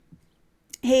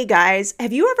Hey guys,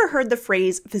 have you ever heard the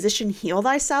phrase, physician heal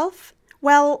thyself?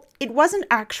 Well, it wasn't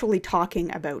actually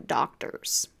talking about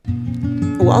doctors.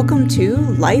 Welcome to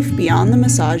Life Beyond the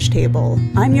Massage Table.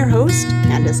 I'm your host,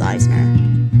 Candace Eisner.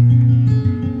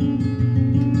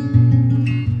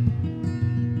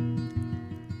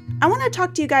 I want to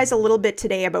talk to you guys a little bit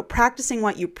today about practicing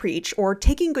what you preach or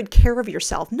taking good care of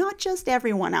yourself, not just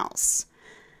everyone else.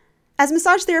 As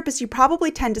massage therapists, you probably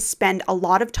tend to spend a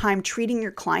lot of time treating your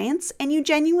clients and you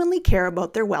genuinely care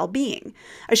about their well-being.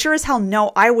 I sure as hell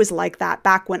know I was like that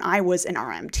back when I was an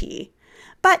RMT.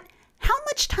 But how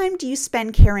much time do you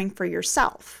spend caring for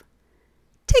yourself?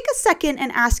 Take a second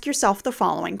and ask yourself the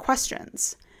following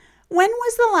questions. When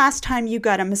was the last time you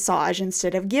got a massage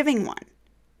instead of giving one?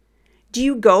 Do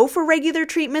you go for regular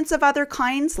treatments of other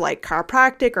kinds like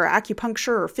chiropractic or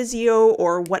acupuncture or physio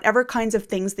or whatever kinds of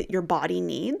things that your body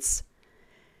needs?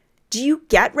 Do you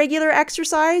get regular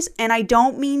exercise? And I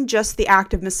don't mean just the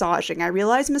act of massaging. I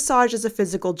realize massage is a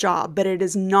physical job, but it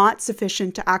is not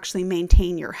sufficient to actually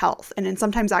maintain your health. And then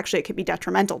sometimes actually it can be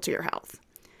detrimental to your health.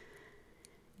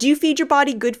 Do you feed your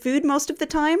body good food most of the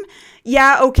time?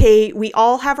 Yeah, okay, we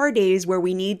all have our days where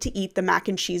we need to eat the mac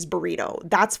and cheese burrito.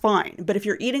 That's fine. But if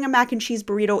you're eating a mac and cheese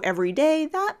burrito every day,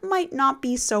 that might not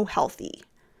be so healthy.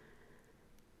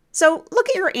 So look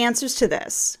at your answers to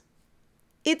this.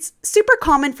 It's super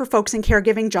common for folks in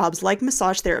caregiving jobs like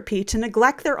massage therapy to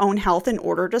neglect their own health in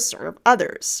order to serve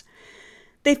others.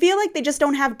 They feel like they just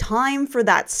don't have time for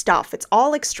that stuff. It's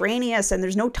all extraneous and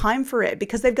there's no time for it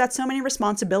because they've got so many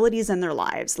responsibilities in their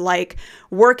lives, like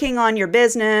working on your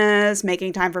business,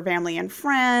 making time for family and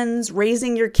friends,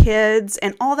 raising your kids,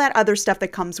 and all that other stuff that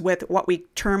comes with what we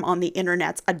term on the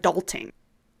internet's adulting.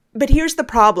 But here's the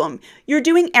problem. You're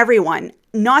doing everyone,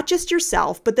 not just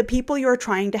yourself, but the people you're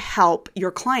trying to help,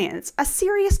 your clients, a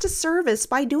serious disservice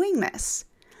by doing this.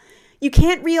 You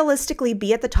can't realistically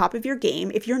be at the top of your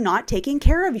game if you're not taking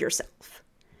care of yourself.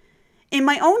 In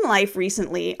my own life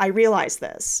recently, I realized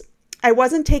this. I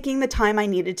wasn't taking the time I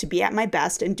needed to be at my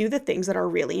best and do the things that are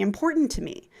really important to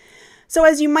me. So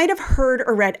as you might have heard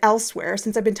or read elsewhere,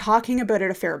 since I've been talking about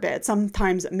it a fair bit,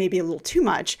 sometimes maybe a little too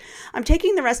much, I'm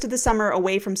taking the rest of the summer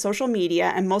away from social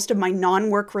media and most of my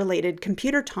non-work related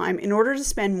computer time in order to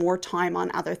spend more time on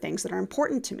other things that are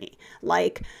important to me,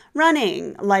 like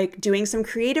running, like doing some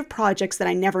creative projects that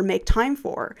I never make time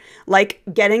for, like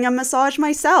getting a massage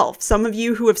myself. Some of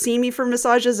you who have seen me for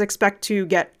massages expect to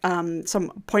get some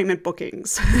appointment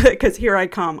bookings because here I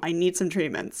come, I need some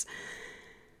treatments.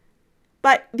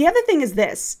 But the other thing is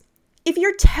this, if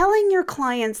you're telling your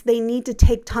clients they need to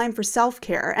take time for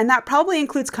self-care, and that probably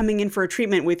includes coming in for a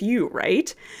treatment with you,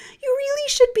 right? You really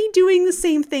should be doing the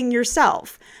same thing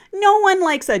yourself. No one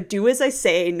likes a do as I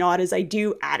say, not as I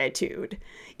do attitude.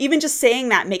 Even just saying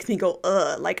that makes me go,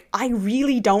 like I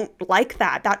really don't like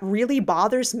that. That really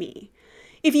bothers me.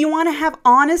 If you want to have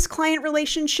honest client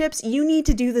relationships, you need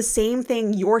to do the same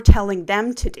thing you're telling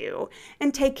them to do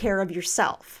and take care of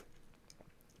yourself.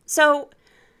 So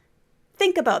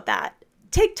think about that.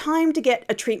 Take time to get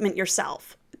a treatment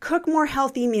yourself. Cook more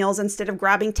healthy meals instead of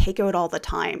grabbing takeout all the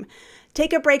time.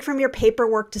 Take a break from your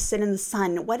paperwork to sit in the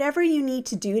sun. Whatever you need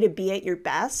to do to be at your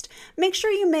best, make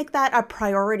sure you make that a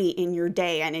priority in your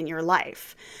day and in your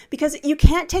life. Because you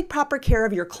can't take proper care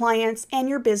of your clients and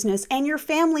your business and your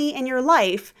family and your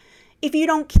life if you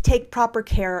don't take proper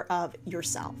care of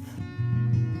yourself.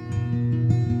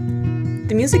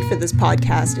 The music for this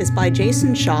podcast is by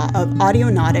Jason Shaw of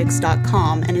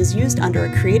Audionautics.com and is used under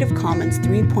a Creative Commons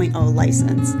 3.0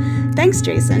 license. Thanks,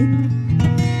 Jason.